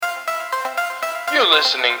You're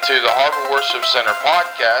listening to the Harbor Worship Center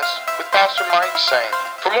podcast with Pastor Mike Saint.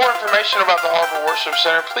 For more information about the Harbor Worship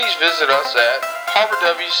Center, please visit us at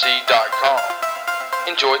HarborWC.com.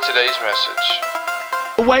 Enjoy today's message.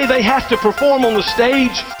 The way they have to perform on the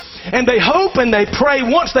stage, and they hope and they pray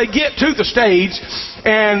once they get to the stage,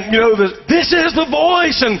 and this is the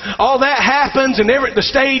voice, and all that happens, and the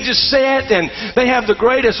stage is set, and they have the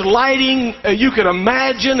greatest lighting you could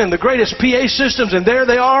imagine, and the greatest PA systems, and there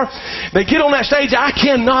they are. They get on that stage. I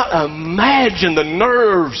cannot imagine the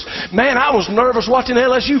nerves. Man, I was nervous watching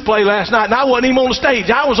LSU play last night, and I wasn't even on the stage.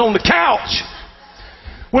 I was on the couch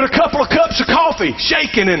with a couple of cups of coffee,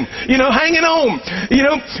 shaking and, hanging on,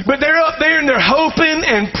 But they're up there and they're hoping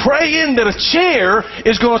and praying that a chair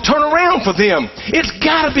is going to turn around for them. It's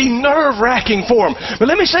got to be nerve-wracking for them. But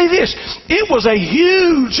let me say this. It was a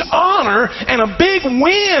huge honor and a big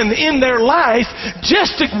win in their life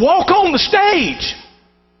just to walk on the stage.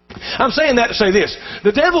 I'm saying that to say this.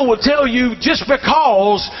 The devil will tell you just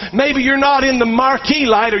because maybe you're not in the marquee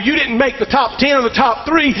light or you didn't make the top 10 or the top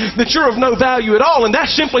 3 that you're of no value at all, and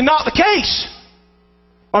that's simply not the case.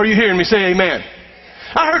 Are you hearing me say amen?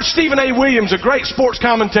 I heard Stephen A. Williams, a great sports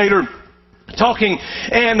commentator, talking,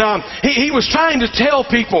 and he was trying to tell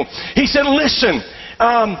people, he said, listen,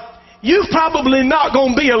 you're probably not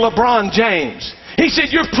going to be a LeBron James. He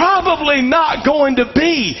said, you're probably not going to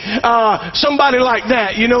be somebody like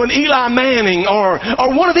that, an Eli Manning or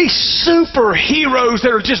one of these superheroes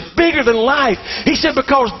that are just bigger than life. He said,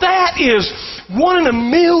 because that is 1 in a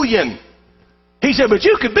million. He said, but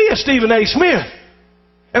you could be a Stephen A. Smith.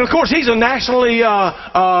 And, of course, he's a nationally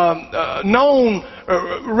known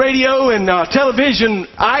radio and television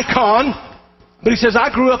icon. But he says, I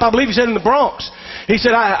grew up, I believe he said, in the Bronx. He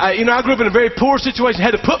said, I grew up in a very poor situation,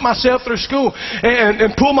 had to put myself through school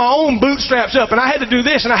and pull my own bootstraps up, and I had to do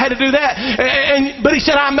this and I had to do that. But he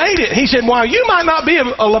said, I made it. He said, while you might not be a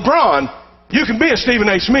LeBron, you can be a Stephen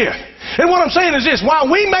A. Smith. And what I'm saying is this, while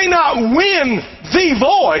we may not win the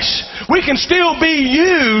voice, we can still be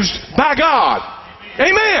used by God.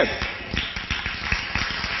 Amen.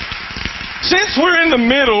 Since we're in the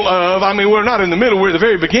middle of, we're not in the middle, we're at the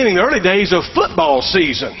very beginning, the early days of football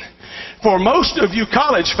season. For most of you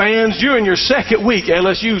college fans, you're in your second week.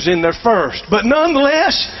 LSU's in their first. But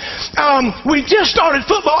nonetheless, we just started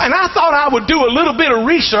football, and I thought I would do a little bit of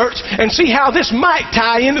research and see how this might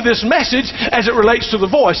tie into this message as it relates to the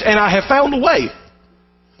voice. And I have found a way.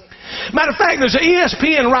 Matter of fact, there's an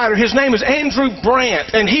ESPN writer. His name is Andrew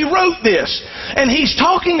Brandt, and he wrote this. And he's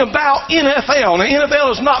talking about NFL. Now,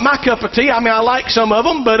 NFL is not my cup of tea. I like some of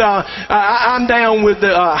them, but I'm down with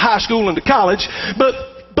the high school and the college. But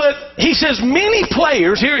he says many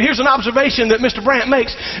players, here's an observation that Mr. Brandt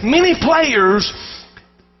makes, many players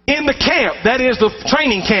in the camp, that is the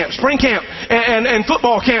training camp, spring camp, and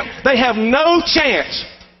football camp, they have no chance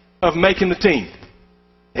of making the team.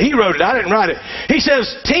 He wrote it. I didn't write it. He says,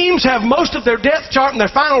 teams have most of their depth chart and their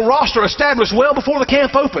final roster established well before the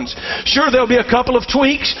camp opens. Sure, there'll be a couple of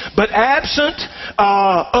tweaks, but absent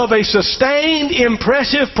of a sustained,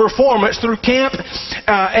 impressive performance through camp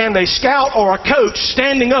and a scout or a coach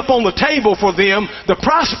standing up on the table for them, the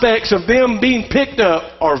prospects of them being picked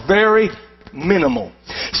up are very minimal.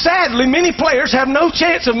 Sadly, many players have no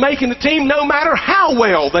chance of making the team no matter how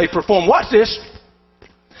well they perform. Watch this.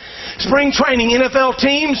 Spring training NFL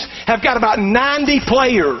teams have got about 90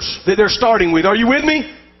 players that they're starting with. Are you with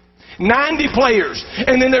me? 90 players.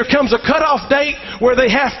 And then there comes a cutoff date where they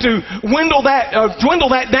have to dwindle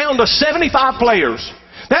that down to 75 players.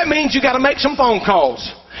 That means you got to make some phone calls.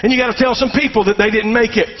 And you got to tell some people that they didn't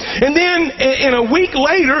make it. And then in a week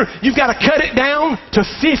later, you've got to cut it down to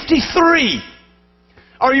 53.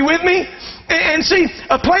 Are you with me? And see,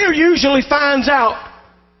 a player usually finds out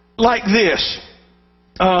like this.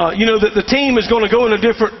 That the team is going to go in a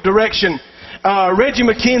different direction. Reggie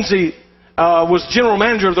McKenzie was general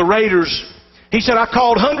manager of the Raiders. He said, I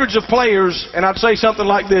called hundreds of players, and I'd say something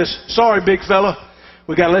like this, sorry, big fella,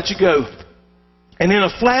 we got to let you go. And in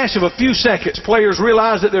a flash of a few seconds, players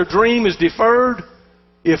realize that their dream is deferred,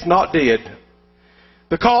 if not dead.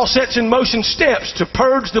 The call sets in motion steps to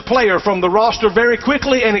purge the player from the roster very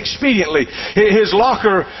quickly and expediently. His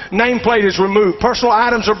locker nameplate is removed. Personal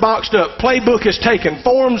items are boxed up. Playbook is taken.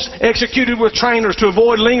 Forms executed with trainers to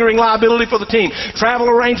avoid lingering liability for the team. Travel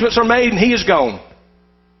arrangements are made, and he is gone.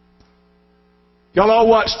 Y'all all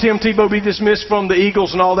watched Tim Tebow be dismissed from the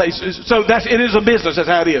Eagles and all that. So it is a business. That's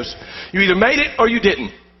how it is. You either made it or you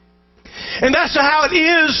didn't. And that's how it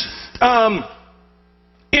is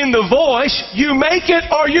in the voice. You make it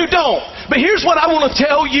or you don't. But here's what I want to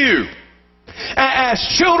tell you. As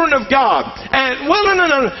children of God.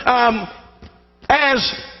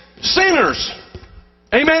 As sinners.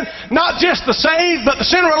 Amen? Not just the saved, but the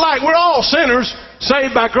sinner alike. We're all sinners,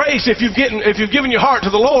 saved by grace if you've given your heart to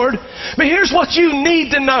the Lord. But here's what you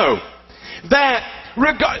need to know. That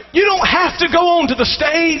you don't have to go onto the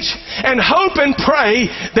stage and hope and pray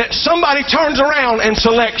that somebody turns around and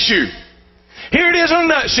selects you. Here it is in a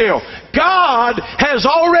nutshell. God has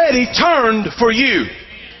already turned for you.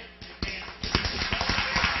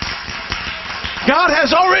 God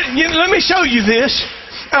has already... Let me show you this.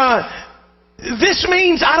 This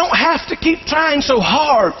means I don't have to keep trying so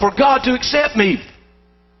hard for God to accept me.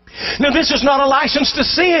 Now, this is not a license to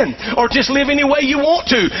sin or just live any way you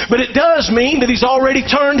want to, but it does mean that He's already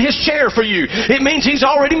turned His chair for you. It means He's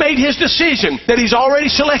already made His decision, that He's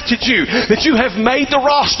already selected you, that you have made the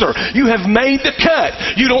roster, you have made the cut.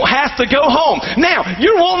 You don't have to go home. Now,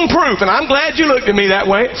 you're wanting proof, and I'm glad you looked at me that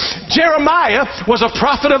way. Jeremiah was a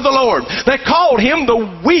prophet of the Lord. They called him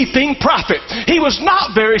the weeping prophet. He was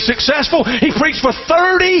not very successful. He preached for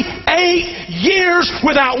 38 years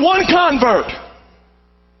without one convert.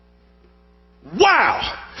 Wow!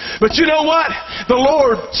 But you know what? The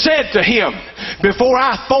Lord said to him, before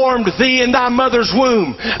I formed thee in thy mother's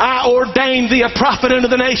womb, I ordained thee a prophet unto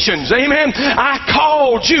the nations. Amen? I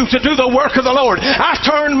called you to do the work of the Lord. I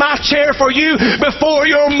turned my chair for you before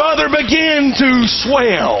your mother began to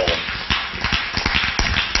swell.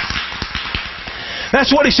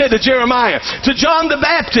 That's what he said to Jeremiah. To John the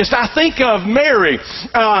Baptist, I think of Mary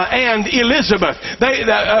and Elizabeth. They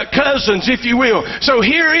cousins, if you will. So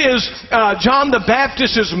here is John the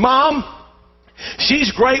Baptist's mom. She's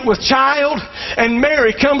great with child, and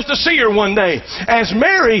Mary comes to see her one day. As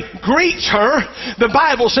Mary greets her, the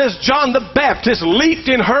Bible says John the Baptist leaped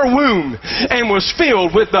in her womb and was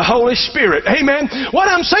filled with the Holy Spirit. Amen? What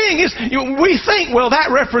I'm saying is, we think, well, that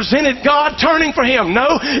represented God turning for him.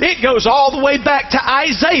 No, it goes all the way back to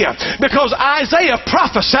Isaiah, because Isaiah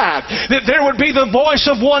prophesied that there would be the voice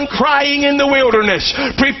of one crying in the wilderness,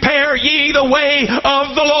 prepare ye the way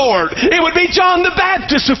of the Lord. It would be John the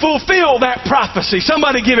Baptist to fulfill that prophecy.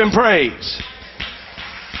 Somebody give him praise.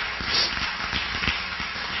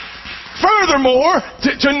 Furthermore,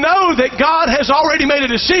 to know that God has already made a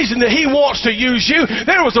decision that He wants to use you.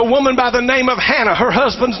 There was a woman by the name of Hannah. Her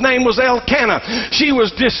husband's name was Elkanah. She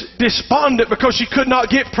was despondent because she could not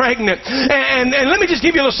get pregnant. And let me just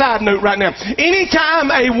give you a side note right now.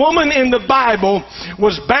 Anytime a woman in the Bible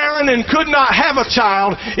was barren and could not have a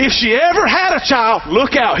child, if she ever had a child,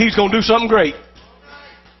 look out, He's going to do something great.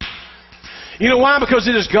 You know why? Because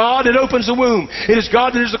it is God that opens the womb. It is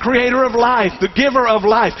God that is the creator of life, the giver of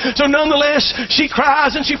life. So nonetheless, she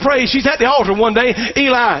cries and she prays. She's at the altar one day.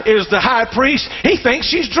 Eli is the high priest. He thinks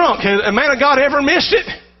she's drunk. Has a man of God ever missed it?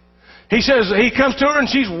 He says, he comes to her and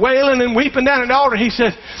she's wailing and weeping down at the altar. He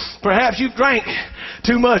said, perhaps you've drank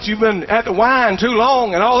too much. You've been at the wine too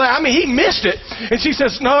long and all that. I mean, he missed it. And she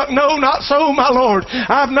says, no, not so, my Lord.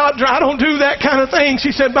 I don't do that kind of thing.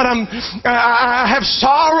 She said, but I have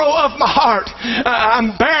sorrow of my heart.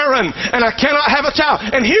 I'm barren and I cannot have a child.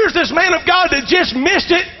 And here's this man of God that just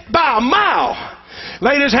missed it by a mile.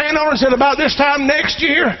 Laid his hand on her and said, about this time next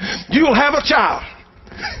year, you'll have a child.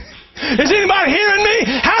 Is anybody hearing me?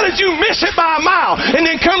 How did you miss it by a mile? And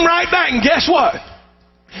then come right back, and guess what?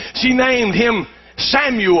 She named him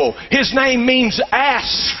Samuel. His name means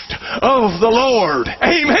asked of the Lord.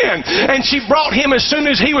 Amen. And she brought him as soon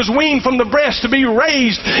as he was weaned from the breast to be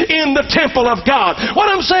raised in the temple of God. What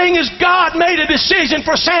I'm saying is God made a decision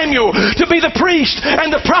for Samuel to be the priest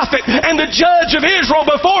and the prophet and the judge of Israel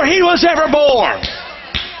before he was ever born.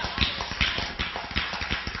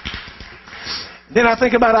 Then I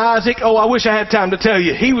think about Isaac. Oh, I wish I had time to tell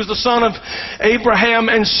you. He was the son of Abraham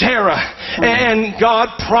and Sarah. And God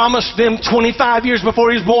promised them 25 years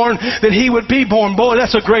before he was born that he would be born. Boy,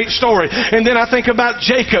 that's a great story. And then I think about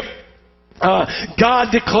Jacob.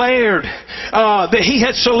 God declared that He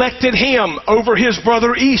had selected him over his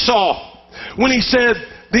brother Esau when He said,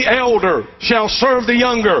 the elder shall serve the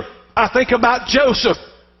younger. I think about Joseph,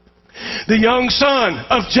 the young son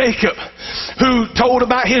of Jacob, who told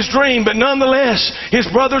about his dream, but nonetheless, his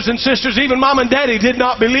brothers and sisters, even mom and daddy, did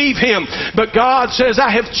not believe him. But God says, I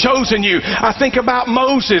have chosen you. I think about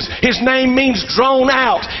Moses. His name means drawn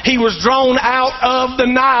out. He was drawn out of the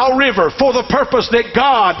Nile River for the purpose that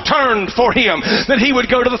God turned for him, that he would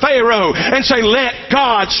go to the Pharaoh and say, let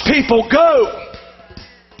God's people go.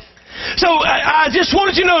 So I just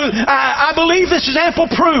wanted you to know, I believe this is ample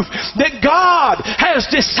proof that God has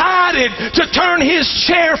decided to turn His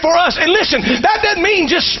chair for us. And listen, that doesn't mean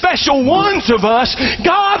just special ones of us.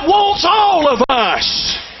 God wants all of us.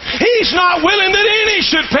 He's not willing that any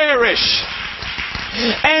should perish.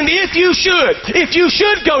 And if you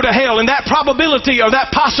should go to hell, and that probability or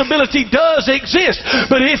that possibility does exist,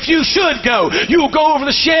 but if you should go, you'll go over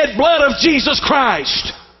the shed blood of Jesus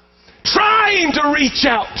Christ, trying to reach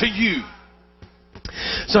out to you.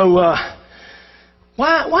 So,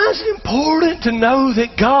 why is it important to know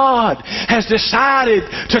that God has decided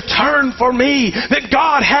to turn for me, that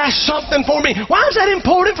God has something for me? Why is that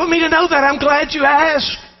important for me to know that? I'm glad you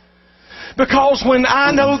asked. Because when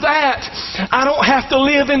I know that, I don't have to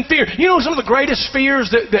live in fear. You know some of the greatest fears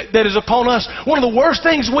that is upon us? One of the worst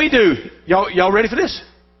things we do. Y'all ready for this?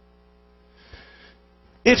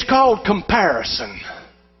 It's called comparison.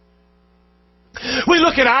 We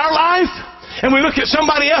look at our life, and we look at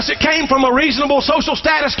somebody else that came from a reasonable social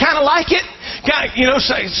status, kind of like it,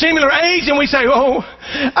 similar age, and we say, oh,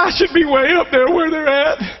 I should be way up there where they're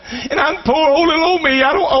at. And I'm poor old little old me,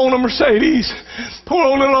 I don't own a Mercedes. Poor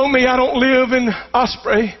old little old me, I don't live in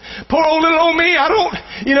Osprey. Poor old little old me, I don't,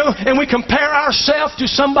 and we compare ourselves to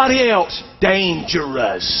somebody else.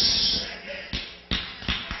 Dangerous.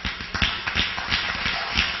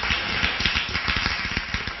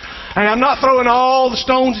 And I'm not throwing all the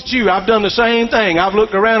stones at you. I've done the same thing. I've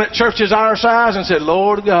looked around at churches our size and said,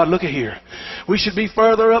 Lord God, look at here. We should be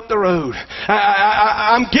further up the road.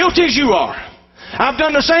 I'm guilty as you are. I've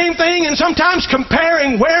done the same thing, and sometimes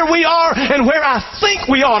comparing where we are and where I think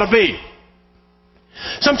we ought to be.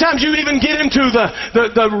 Sometimes you even get into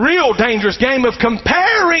the real dangerous game of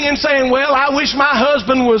comparing and saying, well, I wish my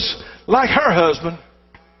husband was like her husband.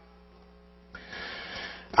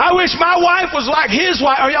 I wish my wife was like his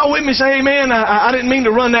wife. Are y'all with me? Say amen. I didn't mean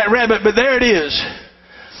to run that rabbit, but there it is.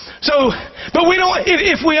 So, but we don't,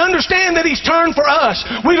 if we understand that He's turned for us,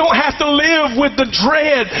 we don't have to live with the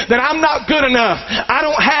dread that I'm not good enough. I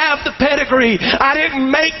don't have the pedigree. I didn't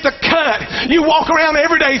make the cut. You walk around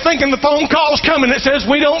every day thinking the phone call's coming that says,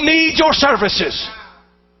 we don't need your services.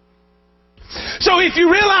 So if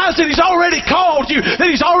you realize that He's already called you, that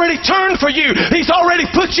He's already turned for you, He's already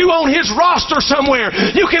put you on His roster somewhere,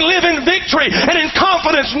 you can live in victory and in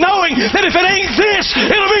confidence knowing that if it ain't this,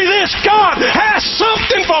 it'll be this. God has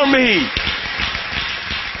something for me.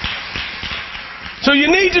 So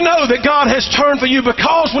you need to know that God has turned for you,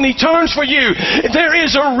 because when He turns for you, there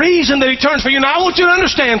is a reason that He turns for you. Now I want you to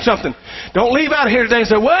understand something. Don't leave out here today and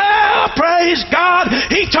say, well, praise God,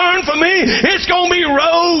 He turned for me. It's going to be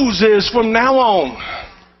roses from now on.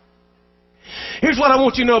 Here's what I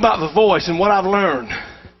want you to know about the voice and what I've learned.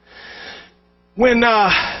 When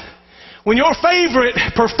your favorite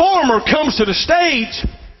performer comes to the stage,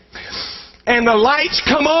 and the lights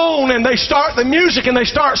come on, and they start the music, and they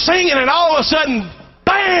start singing, and all of a sudden,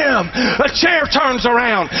 bam, a chair turns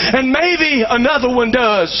around, and maybe another one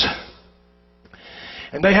does.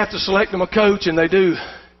 And they have to select them a coach, and they do.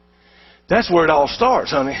 That's where it all starts,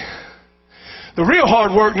 honey. The real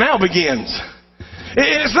hard work now begins.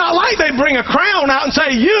 It's not like they bring a crown out and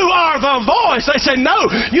say, you are the voice. They say, no,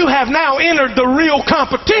 you have now entered the real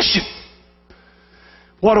competition.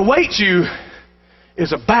 What awaits you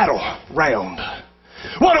is a battle round.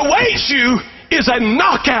 What awaits you is a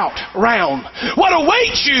knockout round. What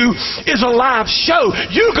awaits you is a live show.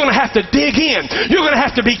 You're going to have to dig in. You're going to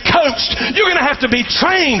have to be coached. You're going to have to be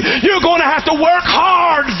trained. You're going to have to work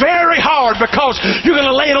hard, very hard, because you're going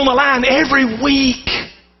to lay it on the line every week.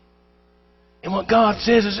 And what God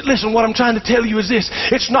says is, listen, what I'm trying to tell you is this.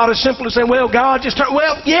 It's not as simple as saying, well, God just turned.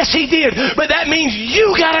 Well, yes, He did. But that means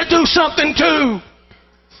you got to do something too.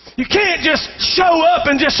 You can't just show up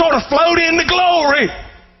and just sort of float into glory.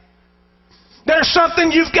 There's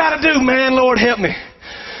something you've got to do, man. Lord, help me.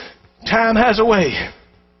 Time has a way.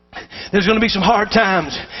 There's going to be some hard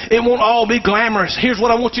times. It won't all be glamorous. Here's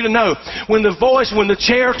what I want you to know. When the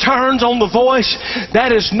chair turns on the voice,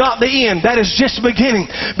 that is not the end. That is just the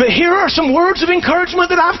beginning. But here are some words of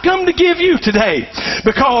encouragement that I've come to give you today.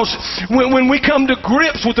 Because when we come to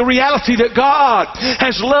grips with the reality that God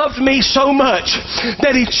has loved me so much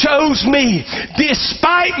that He chose me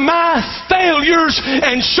despite my failures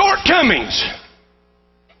and shortcomings.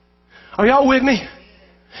 Are y'all with me?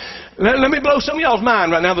 Let me blow some of y'all's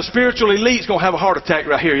mind right now. The spiritual elite's going to have a heart attack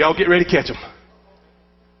right here. Y'all get ready to catch them.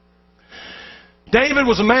 David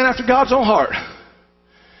was a man after God's own heart.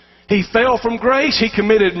 He fell from grace. He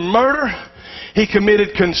committed murder. He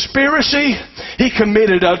committed conspiracy. He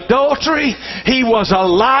committed adultery. He was a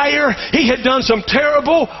liar. He had done some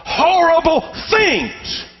terrible, horrible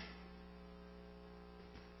things.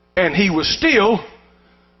 And he was still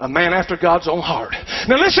a man after God's own heart.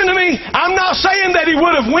 Now listen to me. I'm not saying that he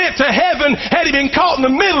would have went to heaven had he been caught in the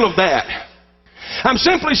middle of that. I'm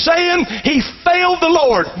simply saying he failed the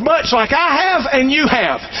Lord, much like I have and you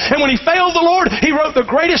have. And when he failed the Lord, he wrote the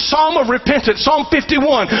greatest psalm of repentance, Psalm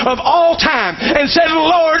 51 of all time, and said,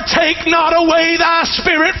 Lord, take not away thy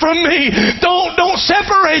spirit from me. Don't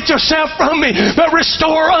separate yourself from me, but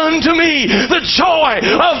restore unto me the joy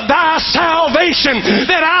of thy salvation,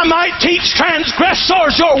 that I might teach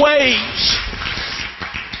transgressors your ways.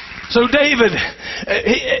 So David,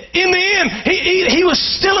 in the end, he was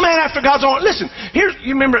still a man after God's own. Listen, you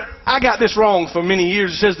remember, I got this wrong for many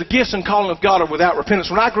years. It says the gifts and calling of God are without repentance.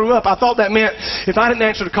 When I grew up, I thought that meant if I didn't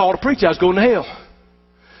answer the call to preach, I was going to hell.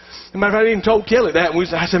 As a matter of fact, I even told Kelly that.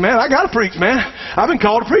 I said, man, I got to preach, man. I've been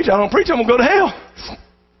called to preach. I don't preach, I'm going to go to hell.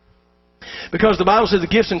 Because the Bible says the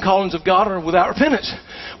gifts and callings of God are without repentance.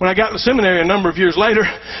 When I got to the seminary a number of years later,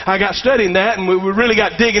 I got studying that, and we really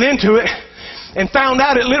got digging into it, and found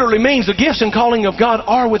out it literally means the gifts and calling of God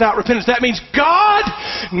are without repentance. That means God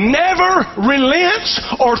never relents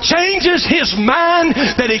or changes His mind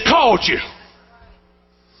that He called you.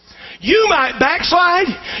 You might backslide,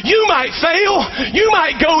 you might fail, you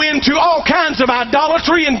might go into all kinds of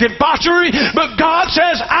idolatry and debauchery, but God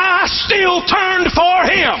says, I still turned for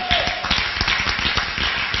Him.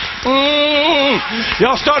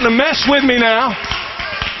 Y'all starting to mess with me now.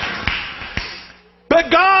 But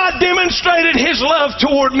God demonstrated His love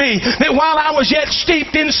toward me, that while I was yet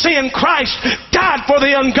steeped in sin, Christ died for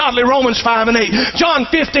the ungodly. Romans 5 and 8. John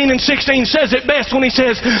 15 and 16 says it best when He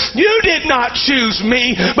says, you did not choose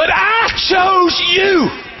me, but I chose you.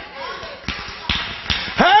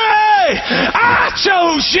 Hey, I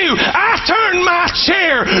chose you. I turned my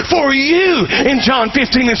chair for you in John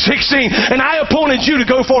 15 and 16. And I appointed you to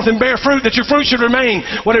go forth and bear fruit, that your fruit should remain.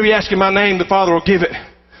 Whatever you ask in my name, the Father will give it.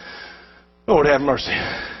 Lord have mercy.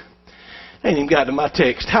 I ain't even got to my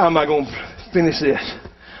text. How am I going to finish this?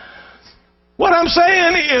 What I'm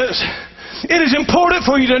saying is, it is important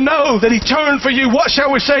for you to know that He turned for you. What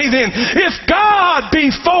shall we say then? If God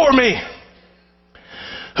be for me,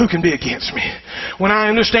 who can be against me? When I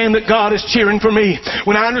understand that God is cheering for me,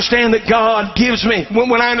 when I understand that God gives me,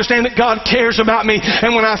 when I understand that God cares about me,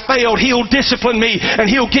 and when I failed, He'll discipline me and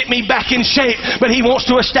He'll get me back in shape. But He wants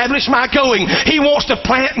to establish my going. He wants to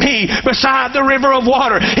plant me beside the river of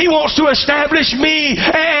water. He wants to establish me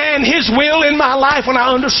and His will in my life. When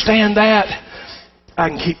I understand that, I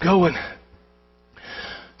can keep going.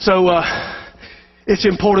 So it's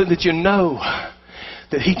important that you know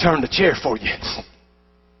that He turned the chair for you.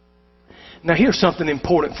 Now here's something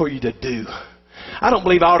important for you to do. I don't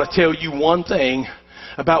believe I ought to tell you one thing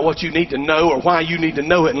about what you need to know or why you need to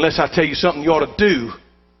know it unless I tell you something you ought to do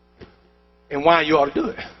and why you ought to do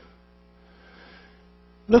it.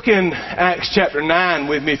 Look in Acts chapter 9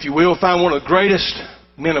 with me, if you will. Find one of the greatest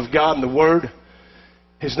men of God in the Word.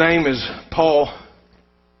 His name is Paul.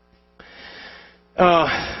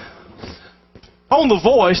 On The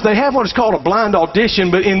Voice, they have what is called a blind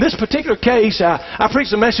audition, but in this particular case, I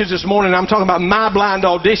preached a message this morning, I'm talking about my blind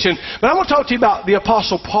audition, but I want to talk to you about the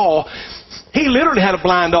Apostle Paul. He literally had a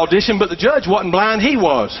blind audition, but the judge wasn't blind, he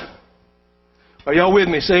was. Are y'all with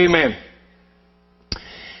me? Say amen.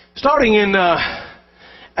 Starting in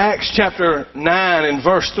Acts chapter 9 and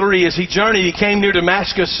verse 3, as he journeyed, he came near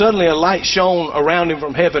Damascus. Suddenly a light shone around him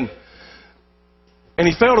from heaven, and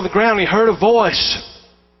he fell to the ground, and he heard a voice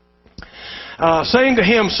saying to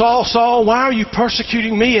him, Saul, Saul, why are you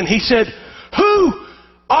persecuting me? And he said, who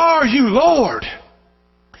are you, Lord?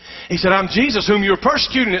 He said, I'm Jesus whom you're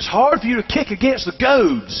persecuting. It's hard for you to kick against the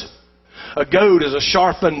goads. A goad is a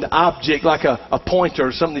sharpened object like a pointer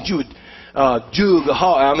or something that you would jug a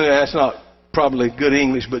hog. I mean, that's not probably good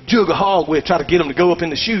English, but jug a hog with, try to get him to go up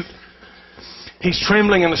in the chute. He's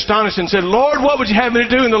trembling and astonished and said, Lord, what would you have me to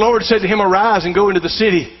do? And the Lord said to him, arise and go into the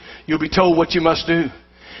city. You'll be told what you must do.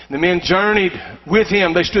 The men journeyed with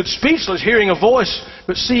him. They stood speechless, hearing a voice,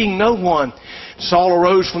 but seeing no one. Saul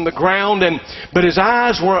arose from the ground, and when his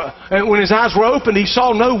eyes were opened, he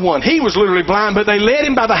saw no one. He was literally blind, but they led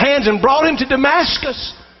him by the hands and brought him to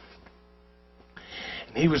Damascus.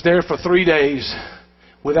 And he was there for 3 days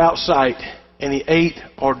without sight, and he ate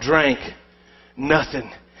or drank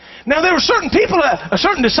nothing. Now there were certain people, a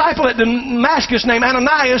certain disciple at Damascus named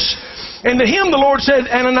Ananias, and to him the Lord said,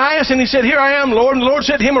 Ananias, and he said, here I am, Lord. And the Lord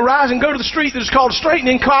said to him, arise and go to the street that is called Straight and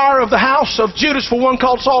inquire of the house of Judas for one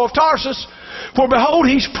called Saul of Tarsus. For behold,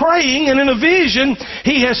 he's praying, and in a vision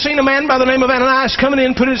he has seen a man by the name of Ananias coming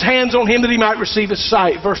in and put his hands on him that he might receive his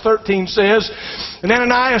sight. Verse 13 says, and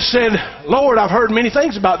Ananias said, Lord, I've heard many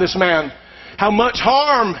things about this man, how much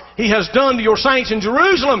harm he has done to your saints in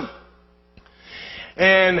Jerusalem,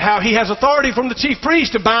 and how he has authority from the chief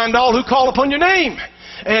priest to bind all who call upon your name.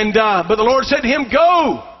 And but the Lord said to him,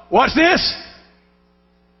 go. Watch this.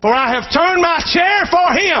 for I have turned my chair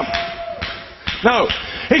for him. No,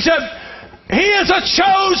 he said, he is a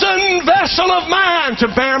chosen vessel of mine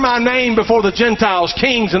to bear my name before the Gentiles,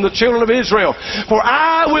 kings, and the children of Israel. For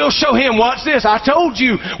I will show him, watch this, I told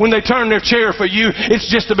you when they turn their chair for you,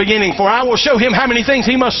 it's just the beginning. For I will show him how many things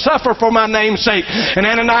he must suffer for my name's sake. And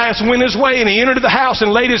Ananias went his way, and he entered the house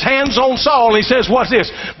and laid his hands on Saul. And he says, watch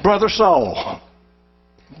this, Brother Saul.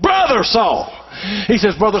 Brother Saul. He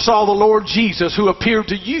says, Brother Saul, the Lord Jesus, who appeared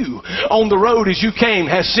to you on the road as you came,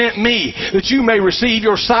 has sent me that you may receive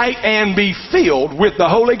your sight and be filled with the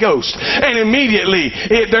Holy Ghost. And immediately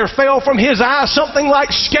there fell from his eyes something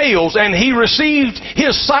like scales, and he received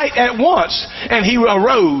his sight at once, and he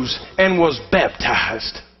arose and was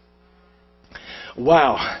baptized.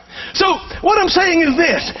 Wow. So what I'm saying is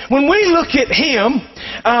this. When we look at him,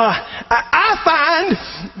 I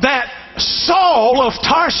find that Saul of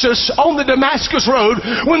Tarsus on the Damascus road,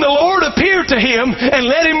 when the Lord appeared to him and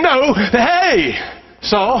let him know that, hey,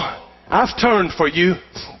 Saul, I've turned for you.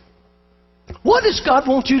 What does God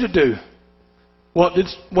want you to do? What did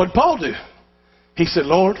Paul do? He said,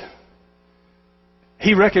 Lord,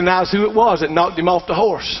 he recognized who it was that knocked him off the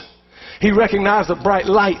horse. He recognized the bright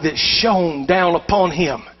light that shone down upon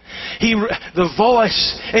him. The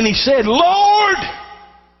voice, and he said, Lord,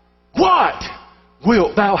 what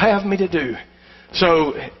wilt thou have me to do?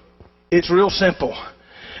 So it's real simple.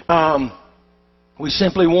 We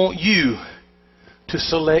simply want you to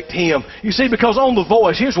select him. You see, because on the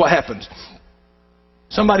voice, here's what happens.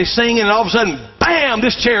 Somebody's singing, and all of a sudden, bam,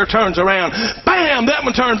 this chair turns around. Bam, that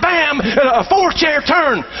one turns. Bam, a fourth chair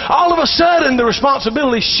turn. All of a sudden, the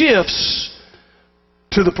responsibility shifts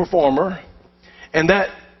to the performer, and that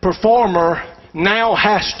performer now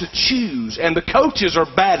has to choose, and the coaches are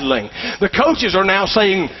battling. The coaches are now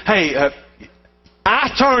saying, hey,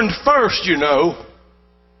 I turned first, you know.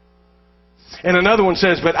 And another one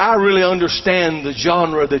says, but I really understand the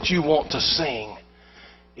genre that you want to sing,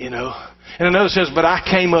 you know. And another says, but I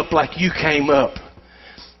came up like you came up.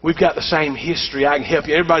 We've got the same history. I can help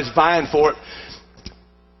you. Everybody's vying for it.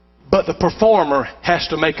 But the performer has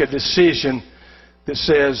to make a decision that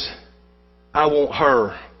says, I want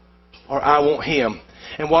her, or I want him.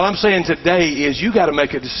 And what I'm saying today is you got to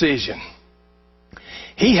make a decision.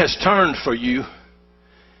 He has turned for you,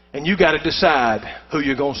 and you got to decide who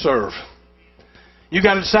you're going to serve. You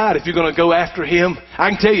got to decide if you're going to go after him. I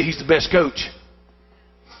can tell you he's the best coach.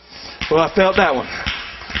 Well, I felt that one.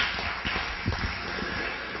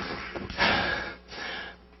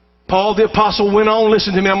 Paul the Apostle went on.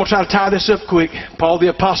 Listen to me. I'm going to try to tie this up quick. Paul the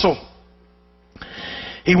Apostle,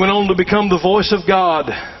 he went on to become the voice of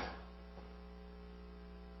God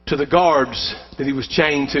to the guards that he was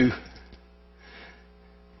chained to.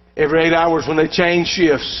 Every 8 hours when they changed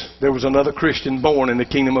shifts, there was another Christian born in the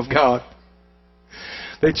kingdom of God.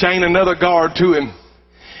 They chained another guard to him.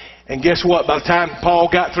 And guess what? By the time Paul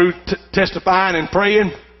got through testifying and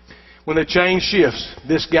praying, when they changed shifts,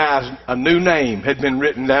 this guy's a new name had been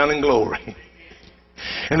written down in glory.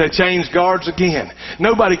 And they changed guards again.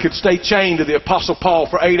 Nobody could stay chained to the Apostle Paul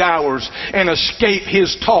for 8 hours and escape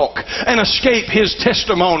his talk and escape his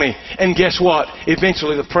testimony. And guess what?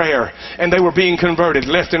 Eventually the prayer. And they were being converted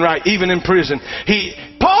left and right, even in prison.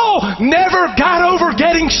 Paul never got over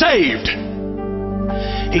getting saved.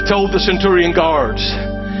 He told the centurion guards.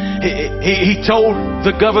 He told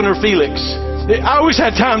the governor Felix. I always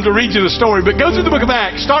had time to read you the story, but go through the book of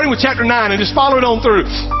Acts, starting with chapter 9, and just follow it on through.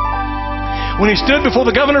 When he stood before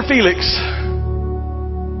the governor Felix,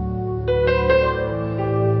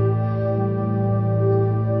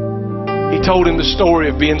 he told him the story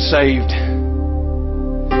of being saved.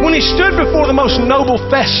 When he stood before the most noble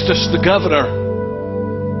Festus, the governor,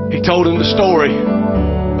 he told him the story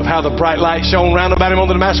of how the bright light shone round about him on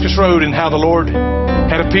the Damascus road and how the Lord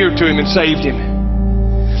had appeared to him and saved him.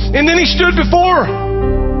 And then he stood before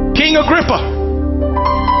King Agrippa.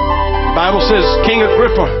 The Bible says King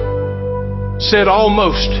Agrippa said,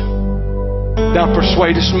 almost thou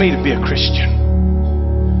persuadest me to be a Christian.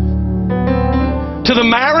 To the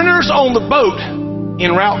mariners on the boat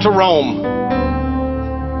en route to Rome,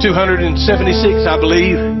 276 I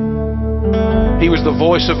believe, he was the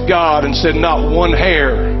voice of God and said, not one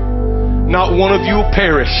hair, not one of you will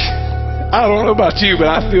perish. I don't know about you, but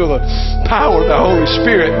I feel the power of the Holy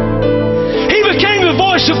Spirit. He became the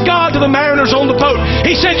voice of God to the mariners on the boat.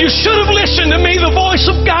 He said, you should have listened to me, the voice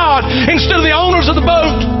of God, instead of the owners of the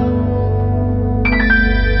boat.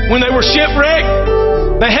 When they were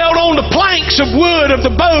shipwrecked, they held on to planks of wood of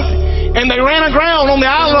the boat, and they ran aground on the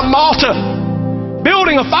island of Malta,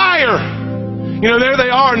 building a fire. You know, there they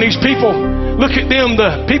are, and these people, look at them,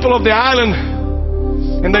 the people of the island,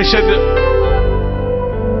 and they said,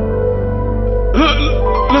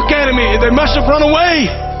 Look at him. They must have run away.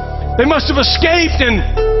 They must have escaped and,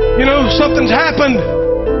 something's happened.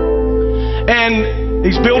 And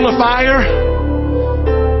he's building a fire.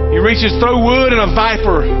 He reaches through wood and a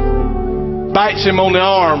viper bites him on the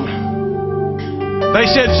arm. They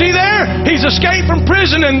said, see there? He's escaped from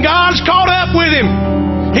prison and God's caught up with him.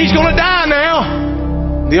 He's going to die now.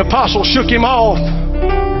 The apostle shook him off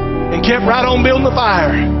and kept right on building the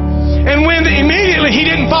fire. And when immediately he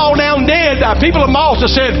didn't fall down dead, people of Malta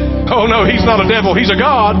said, oh no, he's not a devil, he's a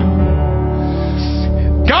God.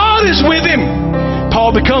 God is with him.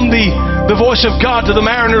 Paul became the voice of God to the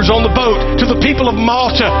mariners on the boat, to the people of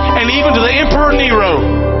Malta, and even to the Emperor Nero.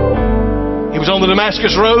 He was on the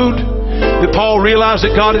Damascus road that Paul realized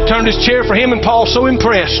that God had turned his chair for him, and Paul, so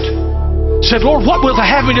impressed, said, Lord, what wilt thou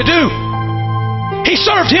have me to do? He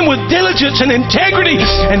served him with diligence and integrity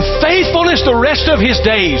and faithfulness the rest of his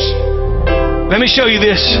days. Let me show you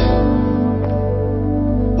this.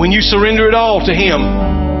 When you surrender it all to him,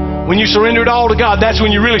 when you surrender it all to God, that's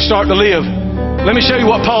when you really start to live. Let me show you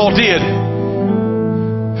what Paul did.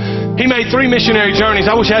 He made 3 missionary journeys.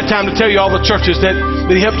 I wish I had time to tell you all the churches that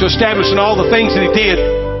he helped to establish and all the things that he did.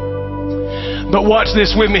 But watch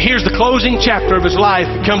this with me. Here's the closing chapter of his life.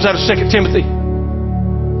 It comes out of 2 Timothy.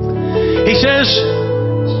 He says,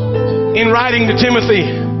 in writing to Timothy,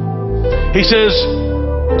 he says,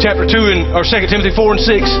 chapter 2 or 2 Timothy 4 and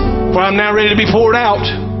 6, for I'm now ready to be poured out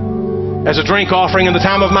as a drink offering, and the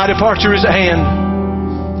time of my departure is at hand.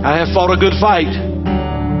 I have fought a good fight.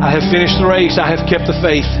 I have finished the race. I have kept the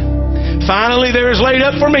faith. Finally, there is laid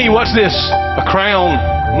up for me, what's this? A crown,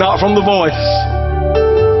 not from the voice.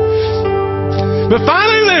 But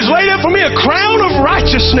finally, there's laid up for me a crown of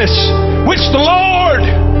righteousness, which the Lord,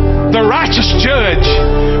 the righteous judge,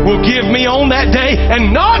 will give me on that day,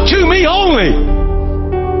 and not to me only,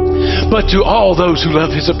 but to all those who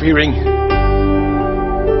love his appearing.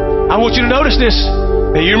 I want you to notice this.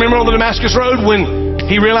 Now, you remember on the Damascus road when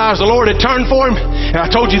he realized the Lord had turned for him? And I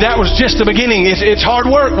told you that was just the beginning. It's hard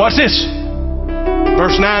work. Watch this.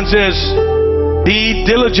 Verse 9 says, be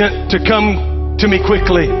diligent to come to me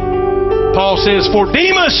quickly. Paul says, for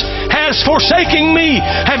Demas has forsaken me,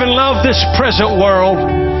 having loved this present world,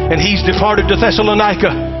 and he's departed to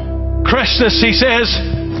Thessalonica. Crestus, he says,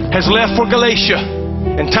 has left for Galatia,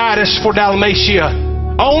 and Titus for Dalmatia.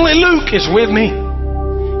 Only Luke is with me.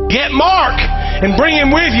 Get Mark and bring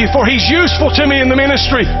him with you, for he's useful to me in the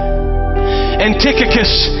ministry. And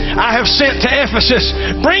Tychicus I have sent to Ephesus.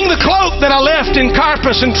 Bring the cloak that I left in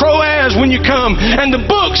Carpus and Troas when you come, and the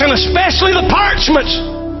books, and especially the parchments,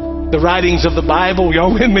 the writings of the Bible.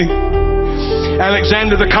 Y'all with me?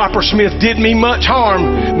 Alexander the coppersmith did me much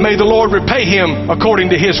harm. May the Lord repay him according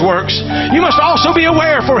to his works. You must also be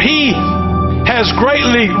aware, for he has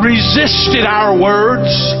greatly resisted our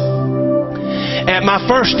words. At my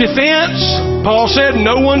first defense, Paul said,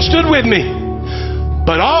 no one stood with me,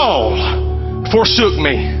 but all forsook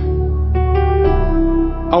me.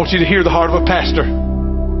 I want you to hear the heart of a pastor.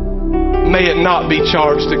 May it not be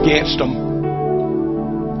charged against them.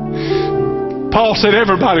 Paul said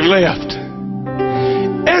everybody left.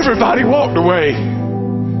 Everybody walked away.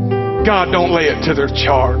 God don't lay it to their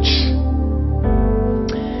charge.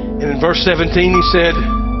 And in verse 17 he said,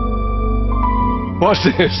 what's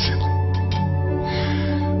this?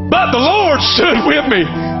 But the Lord stood with me.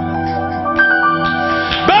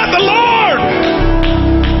 But the Lord!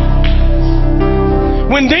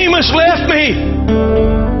 When Demas left me,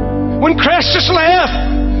 when Crestus left,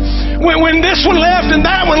 when this one left and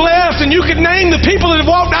that one left, and you could name the people that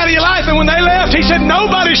have walked out of your life, and when they left, he said,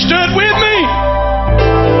 nobody stood with me.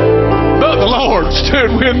 But the Lord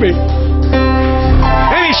stood with me.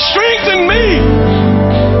 And he strengthened me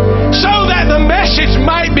so that the message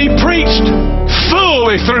might be preached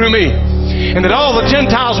fully through me, and that all the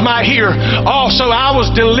Gentiles might hear. Also, I was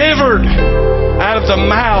delivered out of the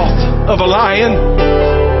mouth of a lion,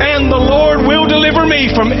 and the Lord will deliver me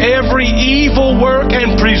from every evil work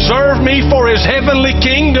and preserve me for his heavenly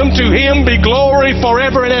kingdom. To him be glory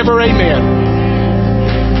forever and ever. Amen.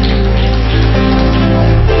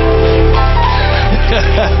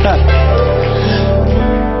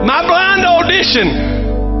 My blind audition.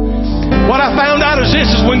 What I found out is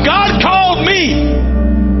this, is when God called me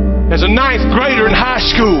as a 9th grader in high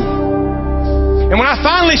school, and when I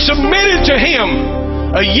finally submitted to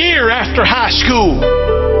him a year after high school,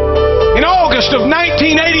 in August of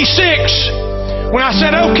 1986, when I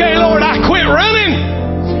said, okay, Lord, I quit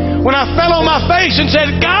running, when I fell on my face and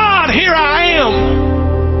said, God, here I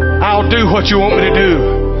am, I'll do what you want me to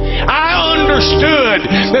do. I understood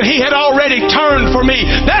that he had already turned for me.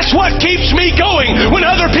 That's what keeps me going when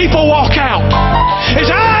other people walk out,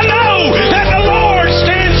 is I know that the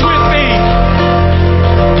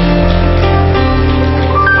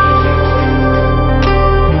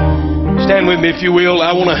with me, if you will.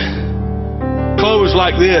 I want to close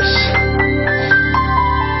like this.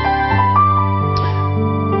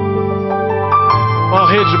 While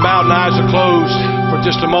heads are bowed and eyes are closed for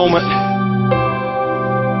just a moment.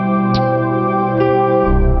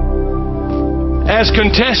 As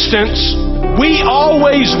contestants, we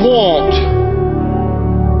always want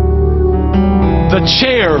the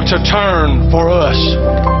chair to turn for us.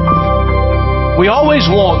 We always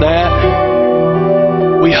want that.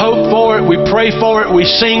 We hope for it, we pray for it, we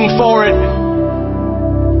sing for it.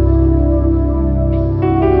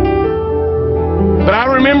 But I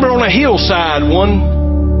remember on a hillside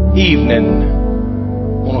one evening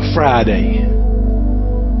on a Friday,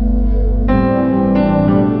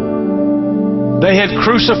 they had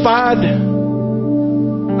crucified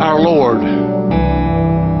our Lord.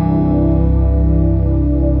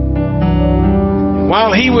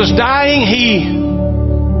 While He was dying,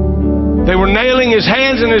 they were nailing His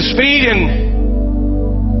hands and His feet, and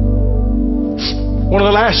one of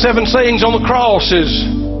the last 7 sayings on the cross is,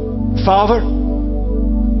 Father,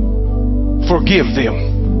 forgive them,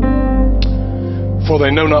 for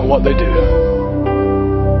they know not what they do.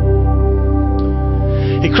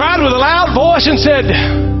 He cried with a loud voice and said,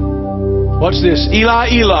 what's this?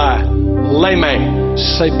 Eli, Eli, lema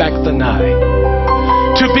sabachthani.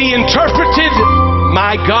 To be interpreted,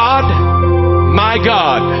 my God,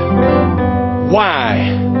 why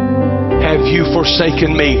have you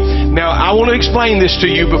forsaken me? Now, I want to explain this to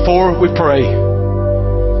you before we pray.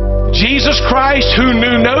 Jesus Christ, who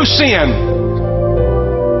knew no sin,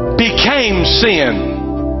 became sin.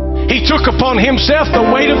 He took upon Himself the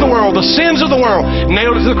weight of the world, the sins of the world,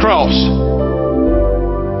 nailed it to the cross.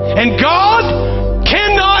 And God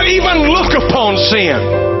cannot even look upon sin.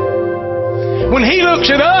 When He looks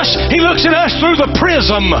at us through the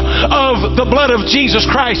prism of the blood of Jesus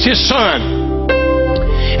Christ, His Son.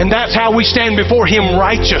 And that's how we stand before Him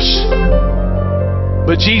righteous.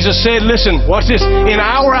 But Jesus said, listen, watch this. In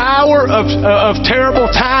our hour of terrible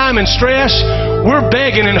time and stress, we're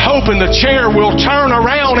begging and hoping the chair will turn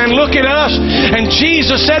around and look at us. And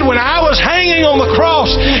Jesus said, when I was hanging on the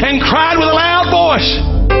cross and cried with a loud voice,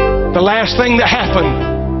 the last thing that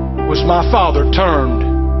happened was my Father turned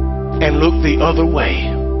and looked the other way.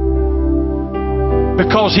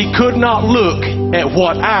 Because He could not look at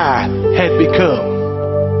what I had become.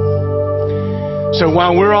 So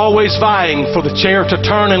while we're always vying for the chair to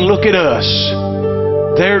turn and look at us,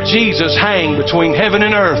 there Jesus hang between heaven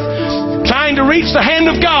and earth, trying to reach the hand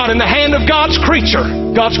of God and the hand of God's creature,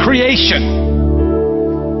 God's creation.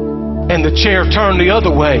 And the chair turned the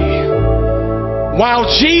other way. While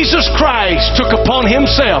Jesus Christ took upon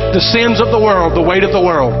Himself the sins of the world, the weight of the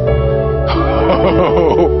world.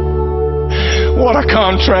 Oh, what a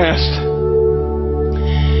contrast.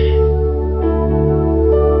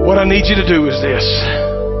 What I need you to do is this.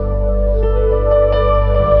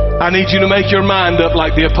 I need you to make your mind up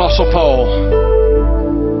like the Apostle Paul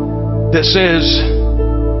that says,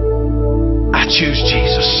 I choose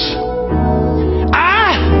Jesus.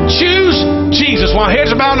 I choose Jesus. While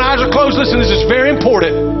heads are bowed and eyes are closed, listen, this is very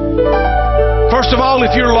important. First of all,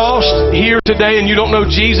 if you're lost here today and you don't know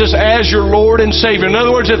Jesus as your Lord and Savior, in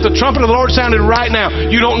other words, if the trumpet of the Lord sounded right now,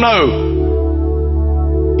 you don't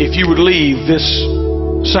know if you would leave this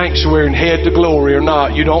sanctuary and head to glory or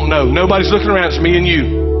not. You don't know. Nobody's looking around. It's me and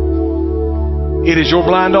you. It is your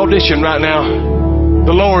blind audition right now.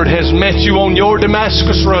 The Lord has met you on your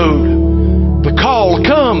Damascus road. The call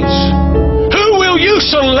comes. Who will you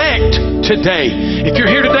select today? If you're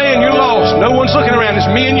here today and you're lost, no one's looking around, it's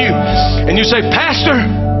me and you. And you say, Pastor,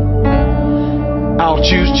 I'll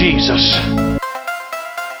choose Jesus.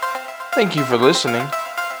 Thank you for listening.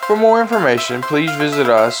 For more information, please visit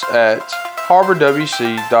us at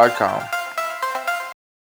HarborWC.com.